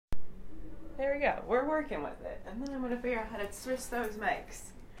there we go. We're working with it. And then I'm going to figure out how to switch those mics.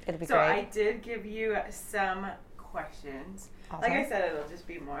 It'll be so great. I did give you some questions. Awesome. Like I said, it'll just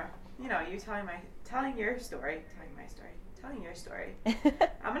be more, you telling your story.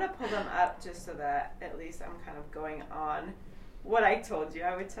 I'm going to pull them up just so that at least I'm kind of going on what I told you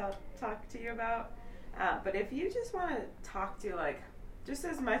I would talk to you about. But if you just want to talk to, like, just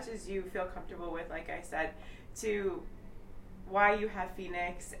as much as you feel comfortable with, like I said, to why you have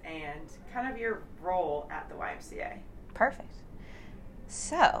Phoenix and kind of your role at the YMCA. Perfect.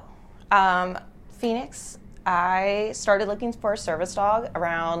 So, Phoenix, I started looking for a service dog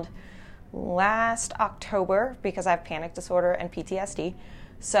around last October because I have panic disorder and PTSD.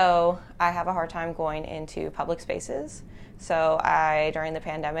 So I have a hard time going into public spaces. So during the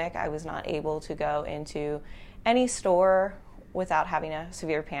pandemic, I was not able to go into any store without having a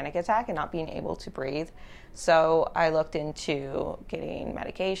severe panic attack and not being able to breathe. So I looked into getting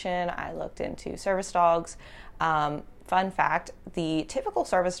medication. I looked into service dogs. Fun fact, the typical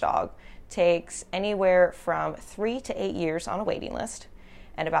service dog takes anywhere from 3 to 8 years on a waiting list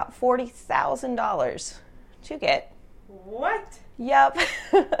and about $40,000 to get. What? Yep.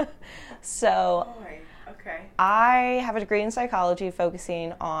 So okay. I have a degree in psychology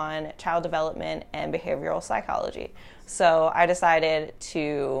focusing on child development and behavioral psychology. So I decided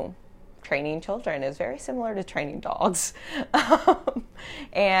training children is very similar to training dogs.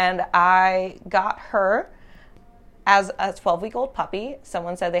 And I got her as a 12-week-old puppy.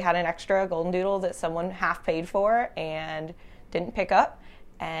 Someone said they had an extra golden doodle that someone half paid for and didn't pick up.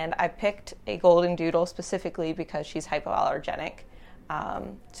 And I picked a golden doodle specifically because she's hypoallergenic.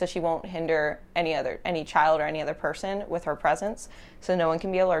 So she won't hinder any child or any other person with her presence. So no one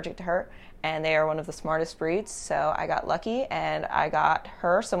can be allergic to her. And they are one of the smartest breeds. So I got lucky and I got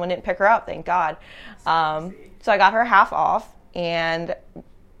her. Someone didn't pick her up, thank God. So I got her half off and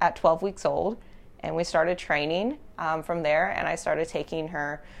at 12 weeks old. And we started training from there. And I started taking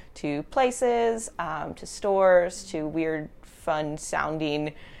her to places, to stores, to weird, fun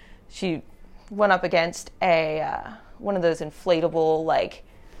sounding. She went up against one of those inflatable, like,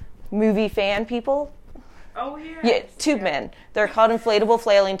 movie fan people. Oh, yeah. Yeah, tube men. They're called inflatable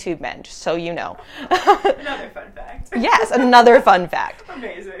flailing tube men, just so you know. Another fun fact. Yes, another fun fact.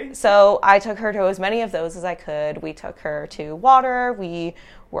 Amazing. So I took her to as many of those as I could. We took her to water. We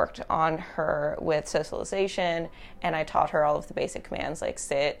worked on her with socialization, and I taught her all of the basic commands like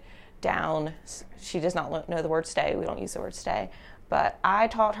sit, down. She does not know the word stay. We don't use the word stay. But I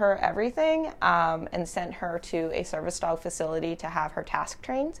taught her everything and sent her to a service dog facility to have her task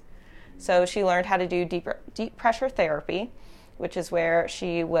trained. So she learned how to do deep pressure therapy, which is where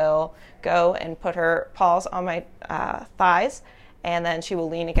she will go and put her paws on my thighs, and then she will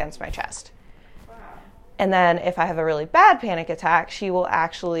lean against my chest. Wow. And then if I have a really bad panic attack, she will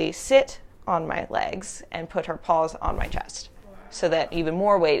actually sit on my legs and put her paws on my chest. So that even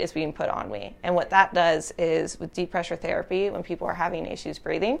more weight is being put on me. And what that does is, with deep pressure therapy, when people are having issues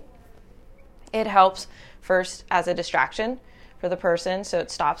breathing, it helps first as a distraction for the person, so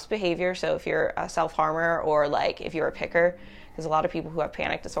it stops behavior. So if you're a self-harmer or like if you're a picker, because a lot of people who have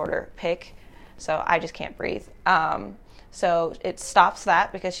panic disorder pick, so I just can't breathe. So it stops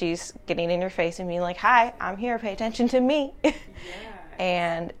that because she's getting in your face and being like, hi, I'm here, pay attention to me. Yeah.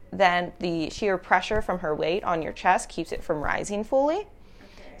 And then the sheer pressure from her weight on your chest keeps it from rising fully. Okay.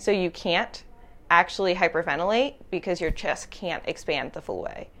 So you can't actually hyperventilate because your chest can't expand the full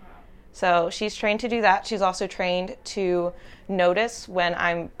way. Wow. So she's trained to do that. She's also trained to notice when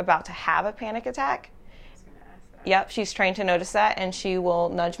I'm about to have a panic attack. I was gonna ask that. Yep, she's trained to notice that, and she will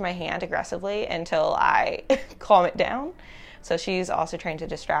nudge my hand aggressively until I calm it down. So she's also trained to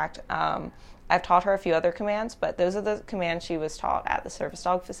distract. I've taught her a few other commands, but those are the commands she was taught at the service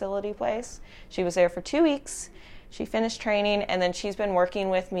dog facility place. She was there for 2 weeks. She finished training, and then she's been working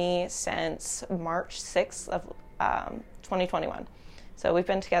with me since March 6th of 2021. So we've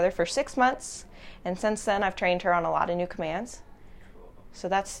been together for 6 months, and since then I've trained her on a lot of new commands. Cool. So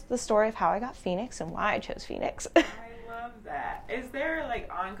that's the story of how I got Phoenix and why I chose Phoenix. I love that. Is there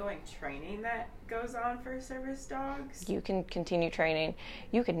like ongoing training that goes on for service dogs? You can continue training.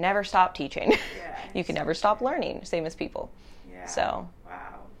 You can never stop teaching. Yeah. You can never stop learning, same as people. Yeah. So.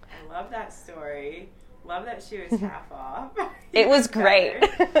 Wow. I love that story. Love that she was half off. It was great.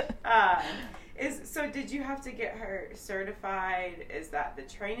 So did you have to get her certified? Is that the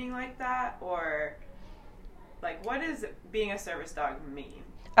training like that? Or like what does being a service dog mean?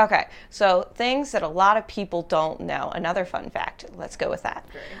 Okay, so things that a lot of people don't know. Another fun fact. Let's go with that.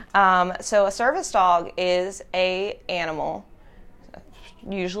 So a service dog is a animal,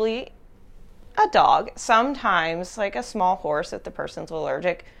 usually a dog, sometimes like a small horse if the person's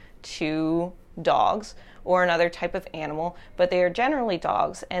allergic to dogs or another type of animal, but they are generally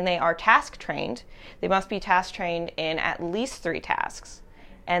dogs, and they are task trained. They must be task trained in at least 3 tasks,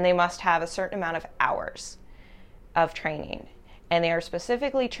 and they must have a certain amount of hours of training, and they are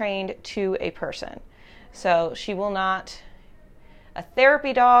specifically trained to a person. So she will not, a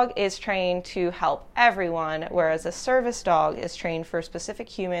therapy dog is trained to help everyone, whereas a service dog is trained for a specific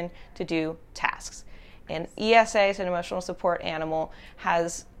human to do tasks. An ESA, so an emotional support animal,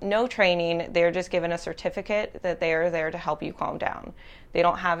 has no training. They're just given a certificate that they are there to help you calm down. They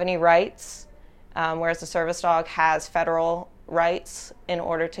don't have any rights, whereas a service dog has federal rights in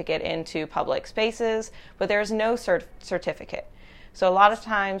order to get into public spaces, but there's no certificate. So a lot of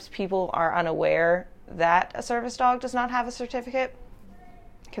times people are unaware that a service dog does not have a certificate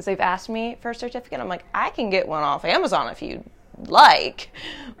because they've asked me for a certificate. I'm like, I can get one off Amazon if you'd like,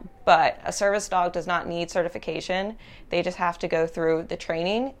 but a service dog does not need certification. They just have to go through the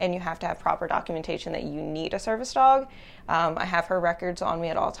training, and you have to have proper documentation that you need a service dog. I have her records on me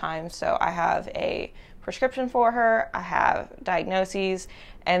at all times, so I have a prescription for her, I have diagnoses,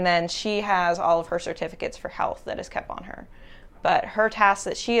 and then she has all of her certificates for health that is kept on her. But her task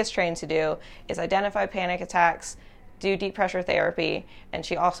that she is trained to do is identify panic attacks, do deep pressure therapy, and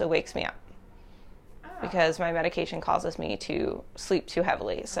she also wakes me up because my medication causes me to sleep too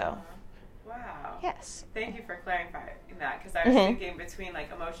heavily. So, wow. Yes. Thank you for clarifying that, because I was thinking between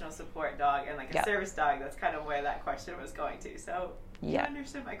like emotional support dog and like a service dog. That's kind of where that question was going to. So you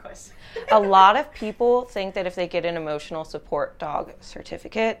understood my question. A lot of people think that if they get an emotional support dog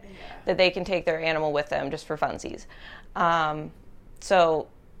certificate, that they can take their animal with them just for funsies. So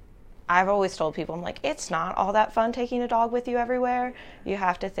I've always told people, I'm like, it's not all that fun taking a dog with you everywhere. You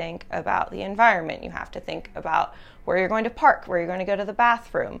have to think about the environment. You have to think about where you're going to park, where you're going to go to the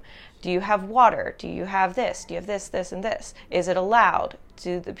bathroom. Do you have water? Do you have this? Do you have this, this, and this? Is it allowed?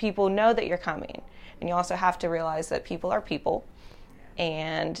 Do the people know that you're coming? And you also have to realize that people are people,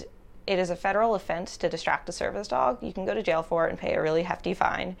 and it is a federal offense to distract a service dog. You can go to jail for it and pay a really hefty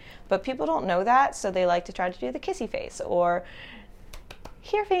fine, but people don't know that, so they like to try to do the kissy face, or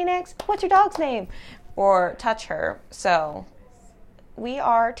here, Phoenix, what's your dog's name? Or touch her. So we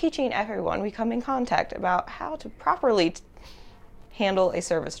are teaching everyone we come in contact about how to properly handle a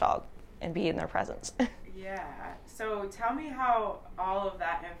service dog and be in their presence. Yeah. So tell me how all of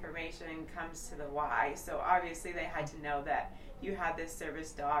that information comes to the Y. So obviously they had to know that you had this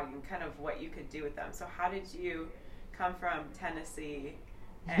service dog and kind of what you could do with them. So how did you come from Tennessee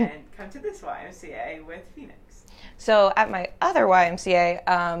and come to this YMCA with Phoenix? So at my other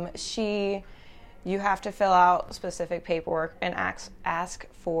YMCA, you have to fill out specific paperwork and ask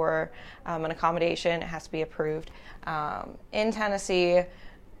for an accommodation. It has to be approved. In Tennessee,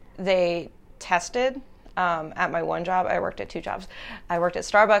 they tested. At my one job, I worked at 2 jobs. I worked at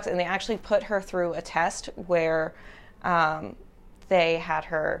Starbucks, and they actually put her through a test where they had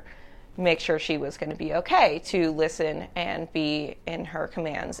her make sure she was going to be okay to listen and be in her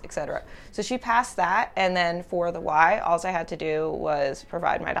commands, etc. So she passed that, and then for the Y, all I had to do was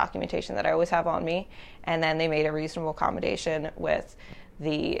provide my documentation that I always have on me, and then they made a reasonable accommodation with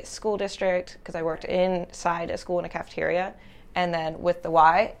the school district, because I worked inside a school in a cafeteria, and then with the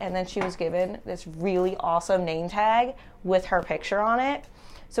Y, and then she was given this really awesome name tag with her picture on it.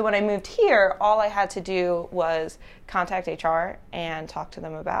 So when I moved here, all I had to do was contact HR and talk to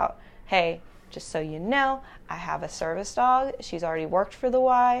them about, hey, just so you know, I have a service dog. She's already worked for the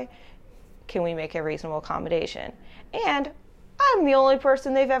Y. Can we make a reasonable accommodation? And I'm the only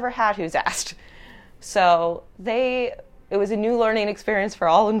person they've ever had who's asked. So it was a new learning experience for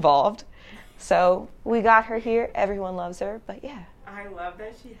all involved. So we got her here. Everyone loves her, but yeah. I love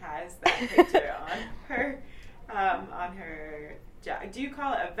that she has that picture on her jacket. Do you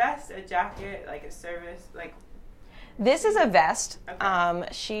call it a vest, a jacket, like a service, like? This is a vest.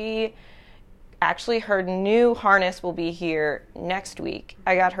 Okay. Her new harness will be here next week.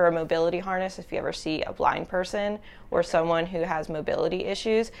 I got her a mobility harness. If you ever see a blind person or someone who has mobility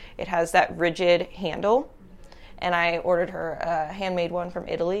issues, it has that rigid handle. And I ordered her a handmade one from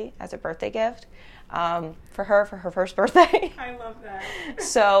Italy as a birthday gift for her first birthday. I love that.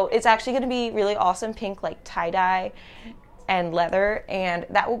 So it's actually going to be really awesome, pink, like tie-dye and leather, and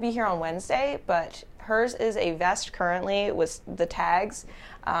that will be here on Wednesday, but hers is a vest currently with the tags.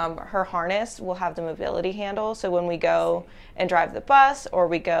 Her harness will have the mobility handle, so when we go and drive the bus or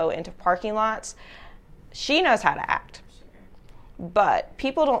we go into parking lots, she knows how to act. But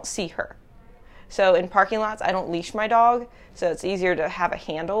people don't see her. So in parking lots, I don't leash my dog, so it's easier to have a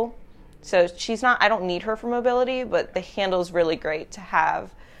handle. So I don't need her for mobility, but the handle is really great to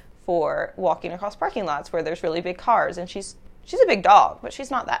have for walking across parking lots where there's really big cars, and she's She's a big dog, but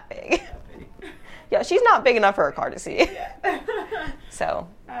she's not that big. Yeah, she's not big enough for a car to see. Yeah. So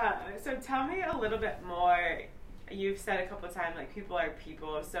tell me a little bit more. You've said a couple of times, like, people are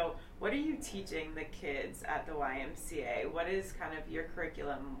people. So what are you teaching the kids at the YMCA? What is kind of your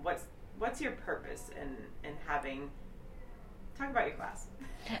curriculum? What's your purpose in having... Talk about your class.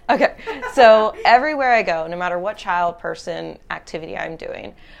 Okay, so everywhere I go, no matter what child, person, activity I'm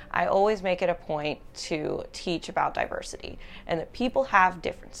doing, I always make it a point to teach about diversity and that people have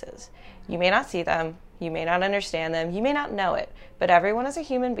differences. You may not see them, you may not understand them, you may not know it, but everyone is a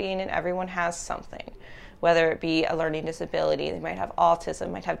human being and everyone has something. Whether it be a learning disability, they might have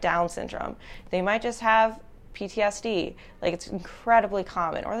autism, might have Down syndrome, they might just have PTSD, like it's incredibly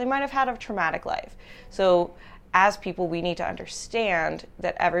common, or they might have had a traumatic life. So as people, we need to understand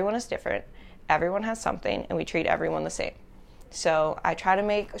that everyone is different, everyone has something, and we treat everyone the same. So I try to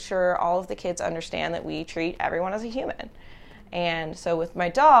make sure all of the kids understand that we treat everyone as a human. And so with my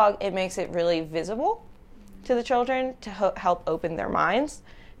dog, it makes it really visible to the children to help open their minds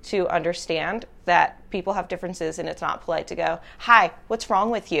to understand that people have differences and it's not polite to go, "Hi, what's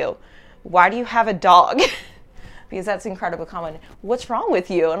wrong with you? Why do you have a dog?" Because that's incredibly common. "What's wrong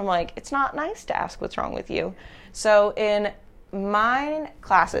with you?" And I'm like, it's not nice to ask what's wrong with you. So in my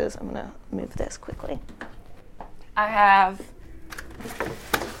classes, I'm going to move this quickly. I have...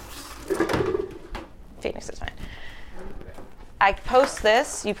 Phoenix is fine. I post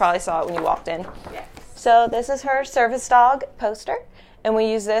this. You probably saw it when you walked in. Yes. So this is her service dog poster. And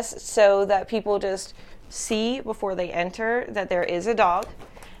we use this so that people just see before they enter that there is a dog.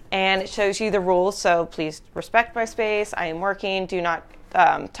 And it shows you the rules. So please respect my space. I am working. Do not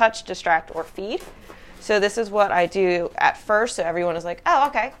touch, distract, or feed. So this is what I do at first. So everyone is like, oh,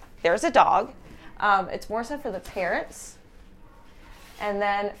 okay, there's a dog. It's more so for the parents. And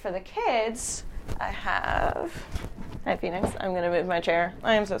then for the kids, I have... Hi, Phoenix. I'm going to move my chair.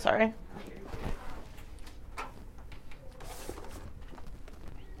 I am so sorry.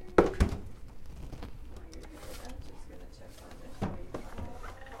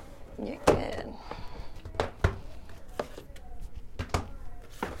 You're good.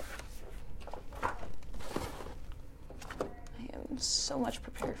 I am so much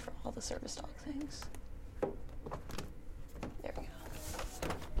prepared for all the service dog things. There we go.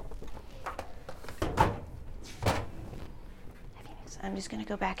 Phoenix, I'm just going to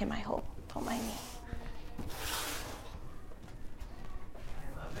go back in my hole. Don't mind me.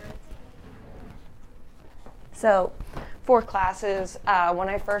 So, for classes, when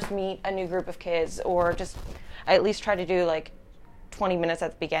I first meet a new group of kids, or just I at least try to do like 20 minutes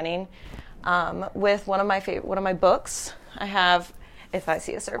at the beginning, with one of my books. I have, if I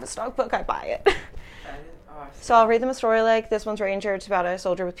see a service dog book, I buy it. That is awesome. So I'll read them a story like this one's Ranger. It's about a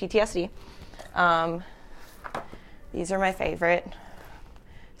soldier with PTSD. These are my favorite.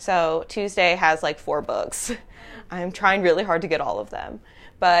 So Tuesday has like 4 books. I'm trying really hard to get all of them.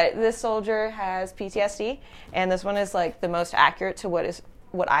 But this soldier has PTSD, and this one is like the most accurate to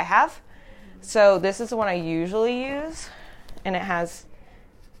what I have. So this is the one I usually use, and it has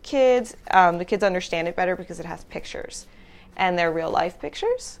kids. The kids understand it better because it has pictures, and they're real life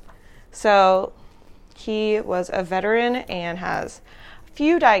pictures. So he was a veteran and has a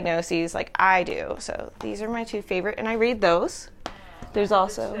few diagnoses like I do. So these are my 2 favorite, and I read those. There's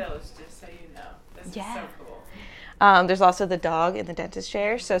also... Chills, just so you know. This is so cool. There's also the dog in the dentist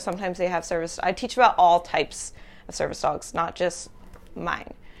chair. So sometimes they have service. I teach about all types of service dogs, not just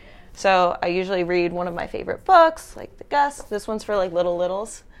mine. So I usually read one of my favorite books, like the Gus. This one's for like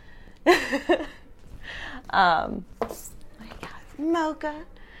littles. Mocha.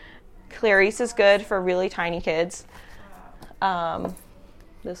 Clarice is good for really tiny kids.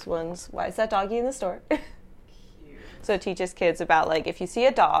 This one's Why Is That Doggy in the Store? Cute. So it teaches kids about, like, if you see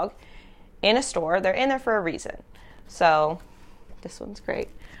a dog in a store, they're in there for a reason. So this one's great.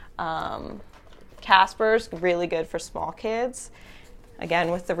 Casper's really good for small kids. Again,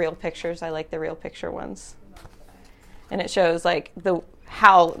 with the real pictures, I like the real picture ones. And it shows like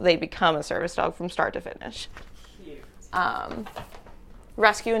how they become a service dog from start to finish. Cute.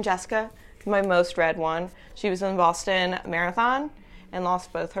 Rescue and Jessica, my most read one. She was in Boston Marathon and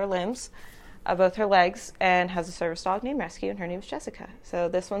lost both her limbs, both her legs, and has a service dog named Rescue, and her name is Jessica. So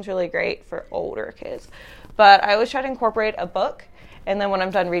this one's really great for older kids. But I always try to incorporate a book, and then when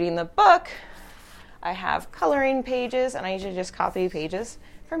I'm done reading the book, I have coloring pages, and I usually just copy pages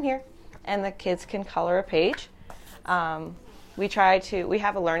from here, and the kids can color a page. We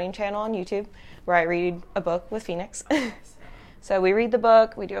have a learning channel on YouTube where I read a book with Phoenix. So we read the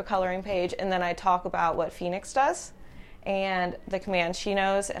book, we do a coloring page, and then I talk about what Phoenix does and the commands she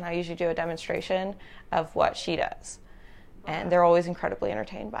knows, and I usually do a demonstration of what she does. and they're always incredibly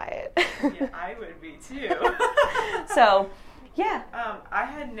entertained by it. Yeah, I would be too. So, yeah. I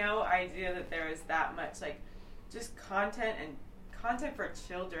had no idea that there was that much, like, just content for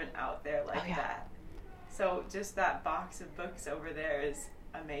children out there like that. So just that box of books over there is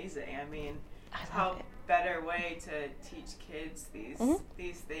amazing. I mean, how better way to teach kids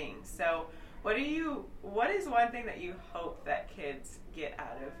these things. So what is one thing that you hope that kids get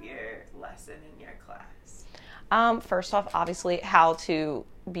out of your lesson in your class? First off, obviously, how to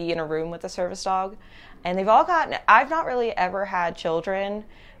be in a room with a service dog. And I've not really ever had children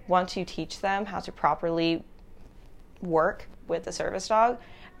want to teach them how to properly work with a service dog,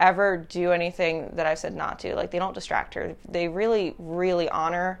 ever do anything that I've said not to. Like, they don't distract her. They really, really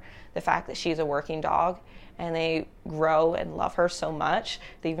honor the fact that she's a working dog, and they grow and love her so much.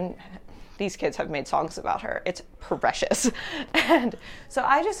 These kids have made songs about her. It's precious. And so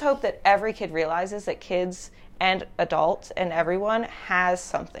I just hope that every kid realizes that kids and adults and everyone has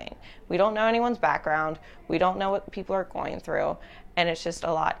something. We don't know anyone's background. We don't know what people are going through. And it's just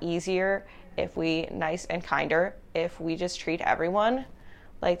a lot easier if we just treat everyone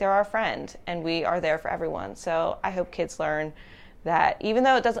like they're our friend, and we are there for everyone. So I hope kids learn that even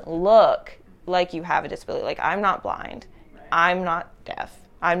though it doesn't look like you have a disability, like, I'm not blind, I'm not deaf,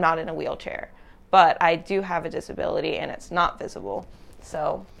 I'm not in a wheelchair, but I do have a disability and it's not visible.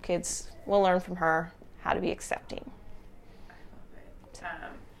 So kids will learn from her how to be accepting. I love it.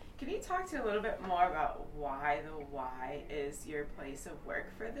 Can you talk a little bit more about why the Y is your place of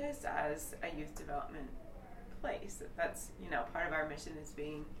work for this as a youth development place? That's, part of our mission is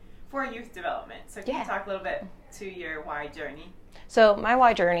being for youth development. So can you talk a little bit to your Y journey? So my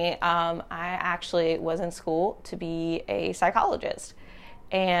Y journey, I actually was in school to be a psychologist,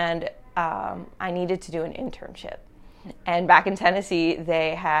 and I needed to do an internship. And back in Tennessee,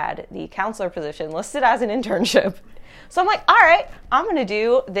 they had the counselor position listed as an internship. So I'm like, all right, I'm going to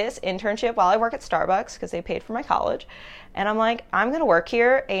do this internship while I work at Starbucks because they paid for my college. And I'm like, I'm going to work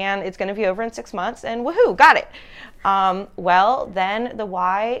here, and it's going to be over in 6 months, and woohoo, got it. Well, then the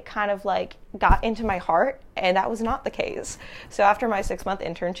Y kind of like got into my heart, and that was not the case. So after my 6-month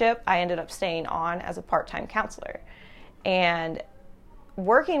internship, I ended up staying on as a part-time counselor. And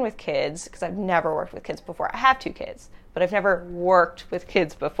working with kids, because I've never worked with kids before. I have 2 kids, but I've never worked with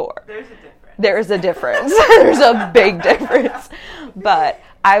kids before. There's a difference. There's a difference. There's a big difference. But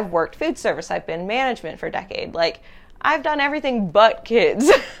I've worked food service. I've been management for a decade. Like, I've done everything but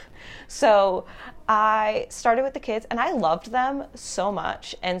kids. So I started with the kids, and I loved them so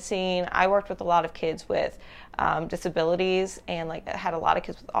much. And I worked with a lot of kids with disabilities, and like I had a lot of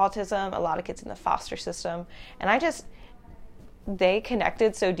kids with autism, a lot of kids in the foster system. And they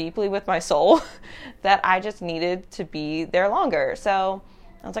connected so deeply with my soul that I just needed to be there longer. So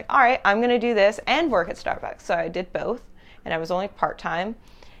I was like, all right, I'm going to do this and work at Starbucks. So I did both, and I was only part-time.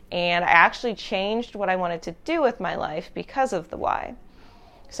 And I actually changed what I wanted to do with my life because of the Y.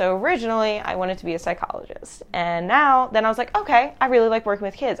 So originally, I wanted to be a psychologist. And then I was like, okay, I really like working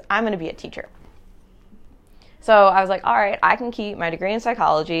with kids. I'm going to be a teacher. So I was like, all right, I can keep my degree in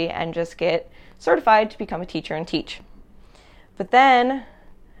psychology and just get certified to become a teacher and teach. But then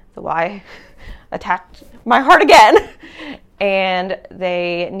the Y attacked my heart again, and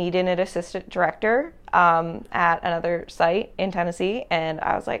they needed an assistant director at another site in Tennessee. And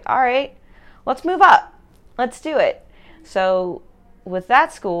I was like, all right, let's move up. Let's do it. So with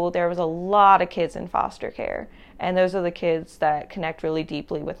that school, there was a lot of kids in foster care, and those are the kids that connect really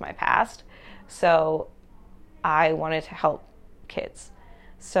deeply with my past. So I wanted to help kids.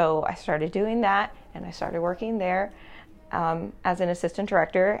 So I started doing that, and I started working there as an assistant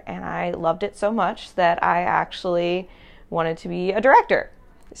director, and I loved it so much that I actually wanted to be a director.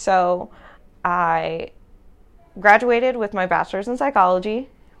 So I graduated with my bachelor's in psychology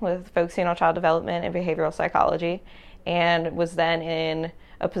with focusing on child development and behavioral psychology, and was then in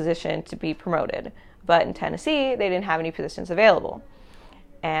a position to be promoted. But in Tennessee, they didn't have any positions available.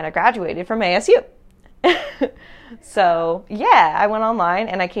 And I graduated from ASU. So yeah, I went online,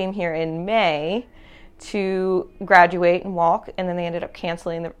 and I came here in May to graduate and walk, and then they ended up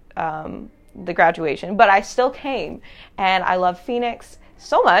canceling the graduation. But I still came, and I loved Phoenix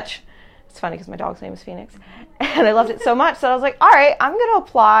so much. It's funny because my dog's name is Phoenix, and I loved it so much that I was like, all right, I'm going to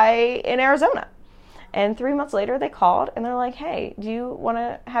apply in Arizona. And 3 months later, they called, and they're like, hey, do you want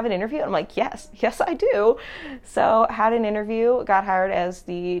to have an interview? And I'm like, yes, I do. So had an interview, got hired as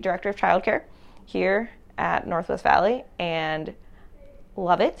the director of childcare here at Northwest Valley, and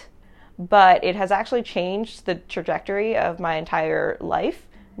love it. But it has actually changed the trajectory of my entire life,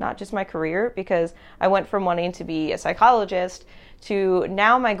 not just my career, because I went from wanting to be a psychologist to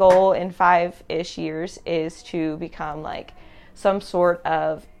now my goal in 5-ish years is to become like some sort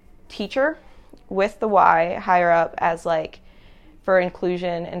of teacher with the Y higher up as like for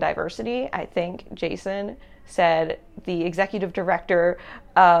inclusion and diversity. I think Jason said the executive director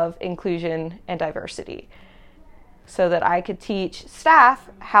of inclusion and diversity, so that I could teach staff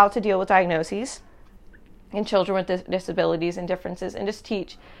how to deal with diagnoses in children with disabilities and differences, and just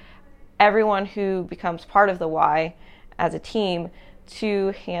teach everyone who becomes part of the Y as a team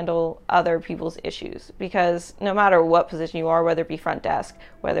to handle other people's issues. Because no matter what position you are, whether it be front desk,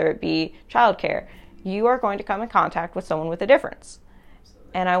 whether it be childcare, you are going to come in contact with someone with a difference.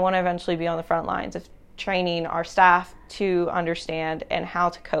 And I want to eventually be on the front lines of training our staff to understand and how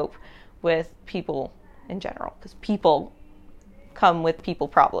to cope with people in general, because people come with people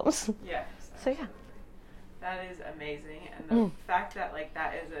problems. Yes. So yeah. That is amazing. And the fact that like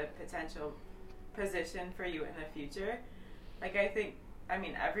that is a potential position for you in the future, like I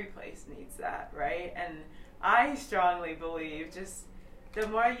mean every place needs that, right? And I strongly believe just the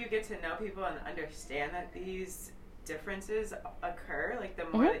more you get to know people and understand that these differences occur, like the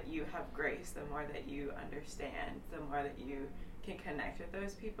more that you have grace, the more that you understand, the more that you can connect with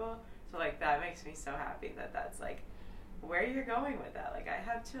those people. So like that makes me so happy that that's like where you're going with that. Like I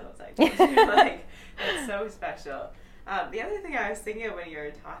have chills. I told you, like it's so special. The other thing I was thinking of when you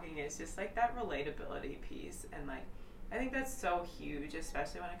were talking is just like that relatability piece, and like I think that's so huge,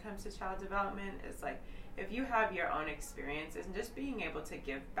 especially when it comes to child development. Is like if you have your own experiences and just being able to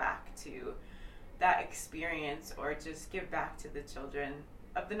give back to that experience, or just give back to the children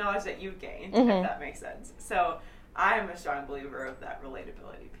of the knowledge that you've gained, if that makes sense. So I am a strong believer of that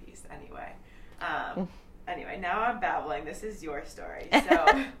relatability piece anyway. Anyway, now I'm babbling. This is your story.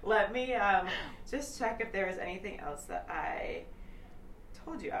 So let me just check if there was anything else that I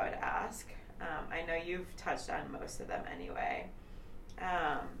told you I would ask. I know you've touched on most of them anyway.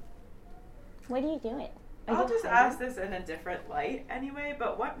 What are you doing? I'll just ask this in a different light anyway,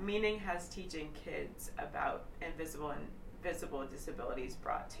 but what meaning has teaching kids about invisible and visible disabilities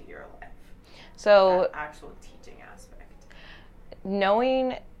brought to your life? So, that actual teaching aspect.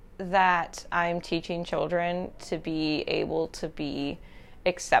 Knowing that I'm teaching children to be able to be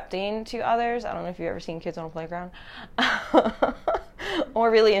accepting to others. I don't know if you've ever seen kids on a playground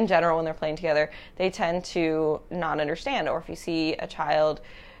or really in general when they're playing together, they tend to not understand. Or if you see a child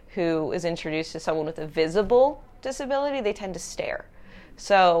who is introduced to someone with a visible disability, they tend to stare.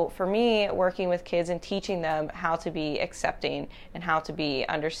 So for me, working with kids and teaching them how to be accepting and how to be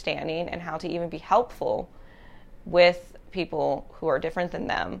understanding and how to even be helpful with people who are different than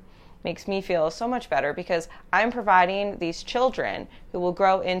them makes me feel so much better, because I'm providing these children who will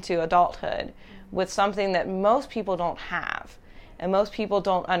grow into adulthood with something that most people don't have. And most people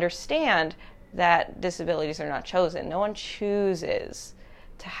don't understand that disabilities are not chosen. No one chooses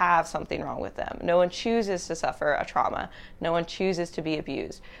to have something wrong with them. No one chooses to suffer a trauma. No one chooses to be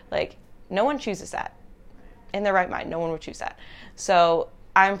abused. Like, no one chooses that. In their right mind, no one would choose that. So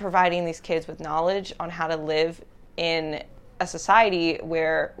I'm providing these kids with knowledge on how to live in a society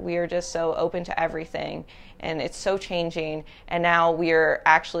where we are just so open to everything, and it's so changing, and now we're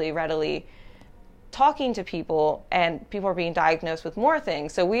actually readily talking to people, and people are being diagnosed with more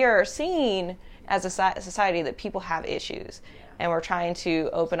things. So we are seeing as a society that people have issues, and we're trying to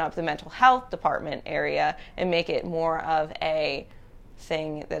open up the mental health department area and make it more of a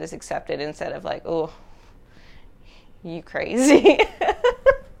thing that is accepted instead of like, oh, you crazy.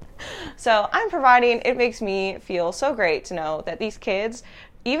 So I'm providing, it makes me feel so great to know that these kids,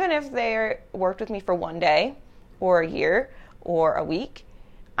 even if they worked with me for one day or a year or a week,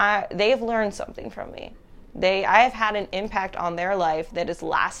 they've learned something from me. I have had an impact on their life that is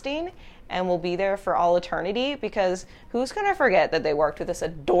lasting and will be there for all eternity, because who's going to forget that they worked with this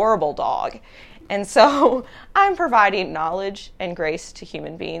adorable dog? And so I'm providing knowledge and grace to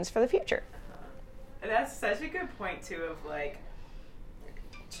human beings for the future. That's such a good point, too, of like,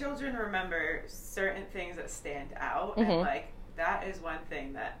 children remember certain things that stand out, and like that is one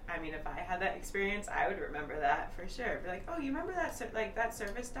thing that, I mean, if I had that experience, I would remember that for sure. Be like, oh, you remember that that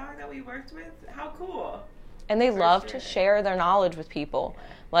service dog that we worked with? How cool! And they love to share their knowledge with people.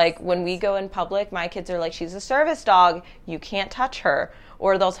 Like when we go in public, my kids are like, she's a service dog, you can't touch her,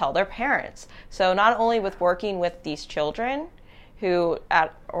 or they'll tell their parents. So not only with working with these children who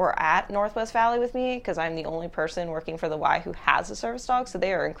at Northwest Valley with me, because I'm the only person working for the Y who has a service dog, so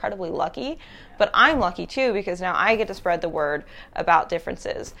they are incredibly lucky. But I'm lucky too, because now I get to spread the word about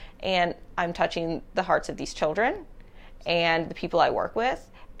differences, and I'm touching the hearts of these children and the people I work with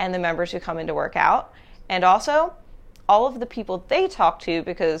and the members who come in to work out, and also all of the people they talk to,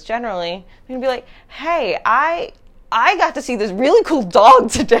 because generally they're gonna be like, hey, I I got to see this really cool dog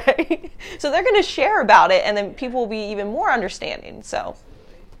today. So they're going to share about it, and then people will be even more understanding. So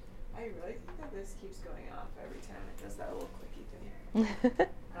I really think that this keeps going off every time it does that little clicky thing.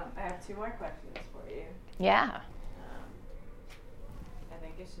 I have 2 more questions for you. Yeah. I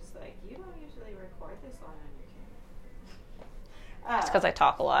think it's just like, you don't usually record this long on your camera. It's because I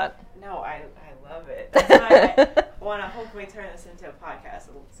talk a lot. No, I love it. That's why I want to hopefully turn this into a podcast.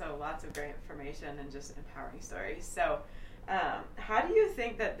 So lots of great information and just empowering stories. So how do you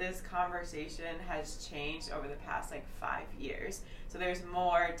think that this conversation has changed over the past 5 years? So there's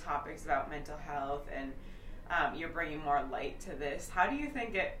more topics about mental health, and you're bringing more light to this. How do you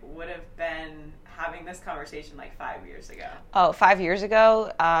think it would have been having this conversation 5 years ago? Oh, 5 years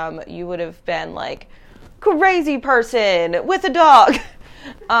ago, you would have been crazy person with a dog.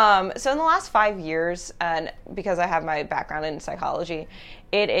 So in the last 5 years, and because I have my background in psychology,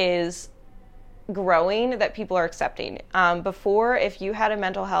 it is growing that people are accepting. Before, if you had a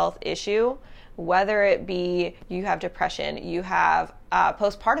mental health issue, whether it be you have depression, you have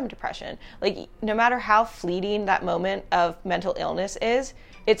postpartum depression, no matter how fleeting that moment of mental illness is,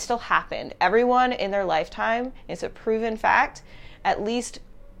 it still happened. Everyone in their lifetime, it's a proven fact, at least,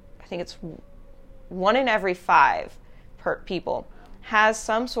 I think it's 1 in every 5 people has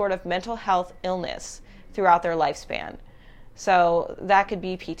some sort of mental health illness throughout their lifespan. So that could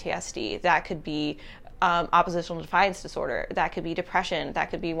be PTSD, that could be oppositional defiance disorder, that could be depression, that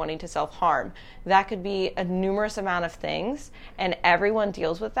could be wanting to self-harm, that could be a numerous amount of things, and everyone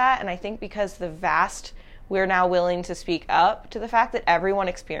deals with that. And I think because we're now willing to speak up to the fact that everyone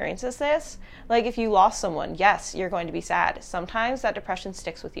experiences this. If you lost someone, yes, you're going to be sad. Sometimes that depression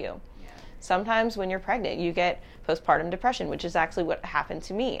sticks with you. Sometimes when you're pregnant, you get postpartum depression, which is actually what happened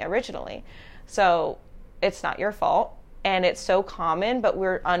to me originally. So it's not your fault. And it's so common, but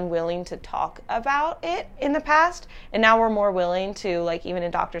we're unwilling to talk about it in the past. And now we're more willing to, even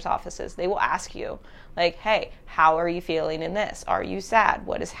in doctor's offices, they will ask you, hey, how are you feeling in this? Are you sad?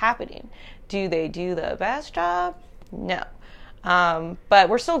 What is happening? Do they do the best job? No. But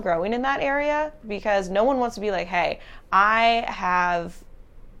we're still growing in that area because no one wants to be hey, I have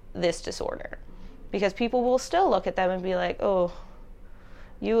this disorder, because people will still look at them and be oh,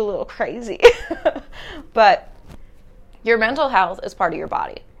 you a little crazy. But your mental health is part of your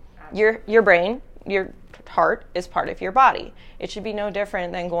body. Your brain, your heart is part of your body. It should be no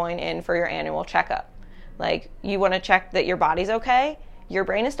different than going in for your annual checkup. You want to check that your body's okay, your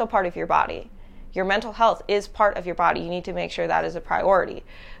brain is still part of your body. Your mental health is part of your body. You need to make sure that is a priority.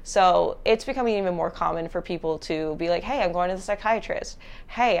 So it's becoming even more common for people to be hey, I'm going to the psychiatrist.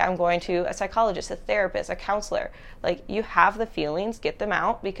 Hey, I'm going to a psychologist, a therapist, a counselor. You have the feelings, get them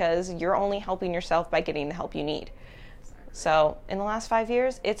out, because you're only helping yourself by getting the help you need. So in the last 5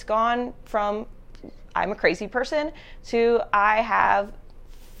 years, it's gone from I'm a crazy person to I have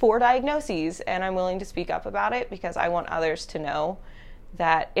 4 diagnoses, and I'm willing to speak up about it because I want others to know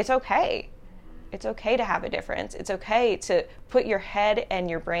that it's okay. It's okay to have a difference. It's okay to put your head and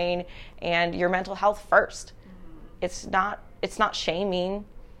your brain and your mental health first. It's not shaming.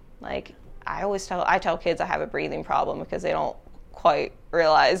 I tell kids I have a breathing problem because they don't quite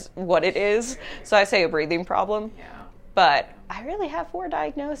realize what it is. So I say a breathing problem. Yeah. But I really have 4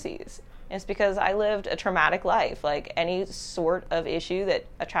 diagnoses. And it's because I lived a traumatic life. Any sort of issue that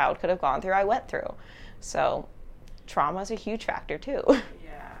a child could have gone through, I went through. So trauma is a huge factor too.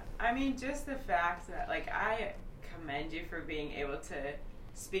 I mean, just the fact that, I commend you for being able to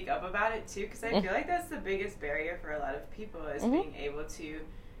speak up about it, too, because I feel like that's the biggest barrier for a lot of people is being able to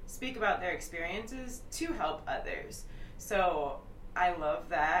speak about their experiences to help others. So I love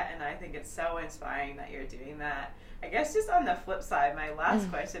that, and I think it's so inspiring that you're doing that. I guess just on the flip side, my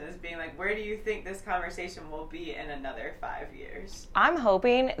last question is being where do you think this conversation will be in another 5 years? I'm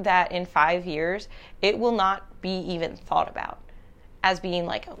hoping that in 5 years, it will not be even thought about as being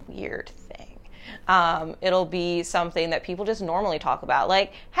a weird thing. It'll be something that people just normally talk about.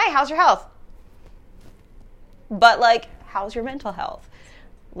 Hey, how's your health? But how's your mental health?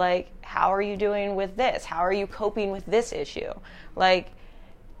 How are you doing with this? How are you coping with this issue?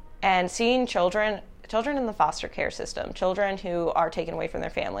 And seeing children in the foster care system, children who are taken away from their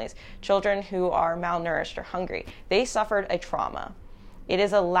families, children who are malnourished or hungry, they suffered a trauma. It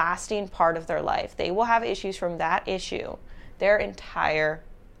is a lasting part of their life. They will have issues from that issue their entire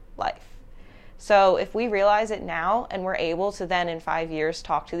life. So if we realize it now and we're able to then in 5 years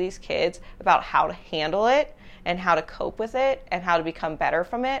talk to these kids about how to handle it and how to cope with it and how to become better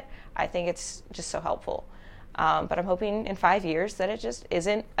from it, I think it's just so helpful. But I'm hoping in 5 years that it just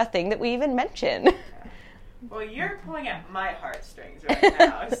isn't a thing that we even mention. Well, you're pulling at my heartstrings right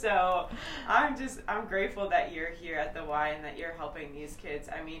now. So I'm grateful that you're here at the Y and that you're helping these kids.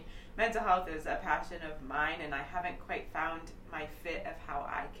 I mean, mental health is a passion of mine, and I haven't quite found my fit of how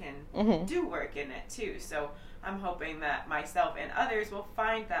I can do work in it too. So I'm hoping that myself and others will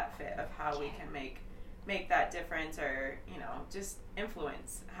find that fit of how we can make that difference, or, you know, just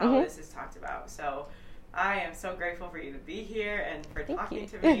influence how this is talked about. So I am so grateful for you to be here and for talking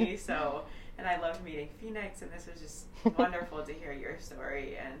to me. And I loved meeting Phoenix, and this was just wonderful to hear your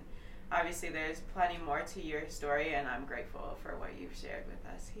story. And obviously there's plenty more to your story, and I'm grateful for what you've shared with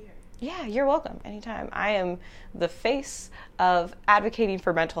us here. Yeah, you're welcome. Anytime. I am the face of advocating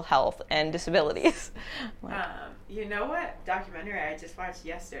for mental health and disabilities. You know what documentary I just watched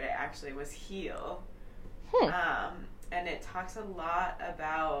yesterday actually was Heal. And it talks a lot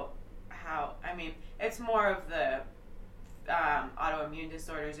about how, I mean, it's more of the autoimmune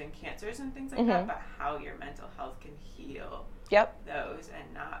disorders and cancers and things like that, but how your mental health can heal those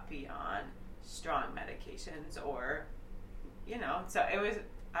and not be on strong medications, or, you know, so I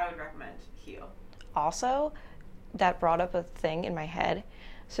would recommend Heal. Also, that brought up a thing in my head.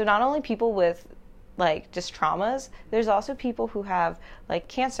 So not only people with like just traumas, there's also people who have like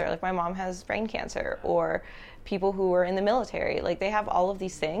cancer, like my mom has brain cancer, or people who are in the military, like they have all of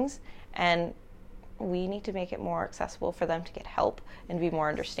these things, and we need to make it more accessible for them to get help and be more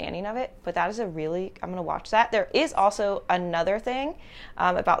understanding of it. But that is I'm going to watch that. There is also another thing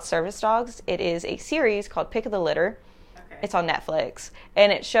about service dogs. It is a series called Pick of the Litter. Okay. It's on Netflix,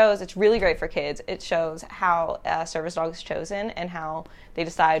 and it's really great for kids. It shows how a service dog is chosen and how they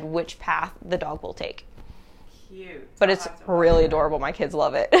decide which path the dog will take. Cute. But it's really adorable. My kids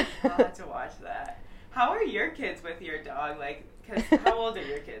love it. I'll have to watch that. How are your kids with your dog? Like, because how old are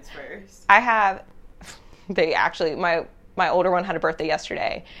your kids first? They actually, my older one had a birthday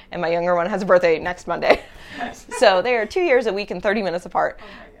yesterday, and my younger one has a birthday next Monday. So they are 2 years, a week, and 30 minutes apart. Oh my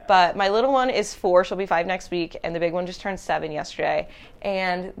gosh. But my little one is 4, she'll be 5 next week, and the big one just turned 7 yesterday.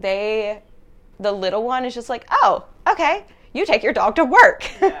 And the little one is just like, oh, okay, you take your dog to work.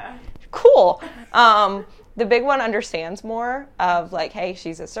 Yeah. Cool. The big one understands more of like, hey,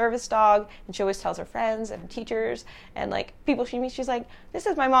 she's a service dog, and she always tells her friends and teachers and like people she meets, she's like, this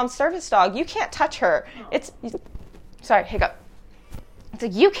is my mom's service dog. You can't touch her. Sorry, hiccup. It's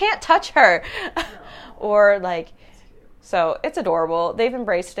like, you can't touch her. Or like, so it's adorable. They've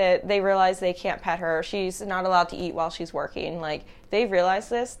embraced it. They realize they can't pet her. She's not allowed to eat while she's working. Like, they've realized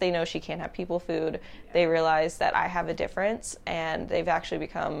this. They know she can't have people food. They realize that I have a difference, and they've actually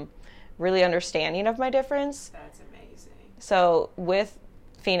become really understanding of my difference. That's amazing. So with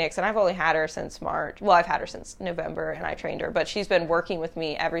Phoenix, and I've only had her since March. Well, I've had her since November, and I trained her, but she's been working with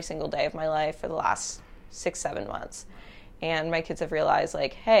me every single day of my life for the last 6-7 months. And my kids have realized,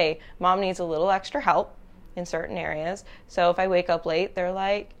 like, hey, mom needs a little extra help in certain areas. So if I wake up late, they're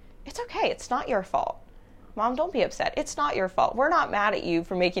like, it's okay. It's not your fault. Mom, don't be upset. It's not your fault. We're not mad at you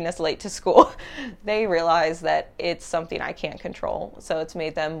for making us late to school. They realize that it's something I can't control. So it's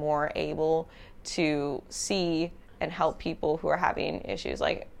made them more able to see and help people who are having issues.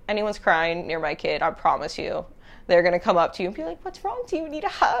 Like, anyone's crying near my kid, I promise you, they're going to come up to you and be like, what's wrong? Do you need a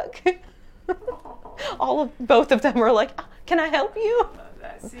hug? Both of them are like, can I help you? I love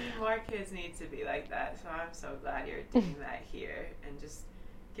that. See, more kids need to be like that. So I'm so glad you're doing that here, and just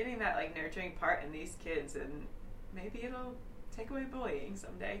getting that like nurturing part in these kids, and maybe it'll take away bullying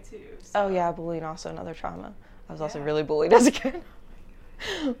someday too. So. Oh yeah, bullying also another trauma. I was also really bullied as a kid.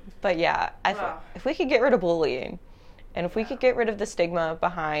 But yeah, if we could get rid of bullying, and if we could get rid of the stigma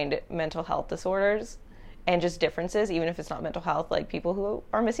behind mental health disorders and just differences, even if it's not mental health, like people who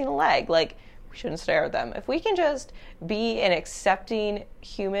are missing a leg, like we shouldn't stare at them. If we can just be an accepting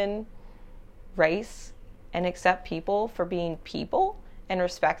human race and accept people for being people and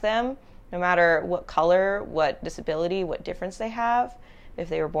respect them, no matter what color, what disability, what difference they have, if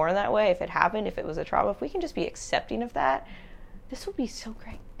they were born that way, if it happened, if it was a trauma, if we can just be accepting of that, this would be so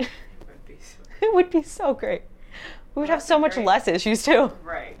great. It would be so great. We would have so much less issues too.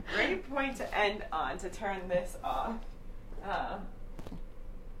 Right. Great point to end on, to turn this off. That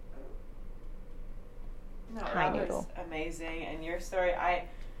was amazing. And your story,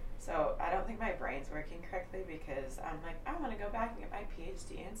 So I don't think my brain's working correctly, because I'm like, I want to go back and get my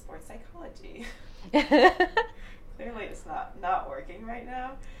PhD in sports psychology. Clearly it's not working right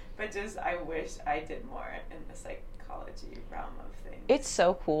now, but just I wish I did more in the psychology realm of things. It's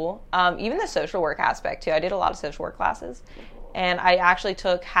so cool. Even the social work aspect too. I did a lot of social work classes, and I actually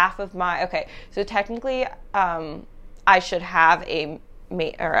took half of my, so technically I should have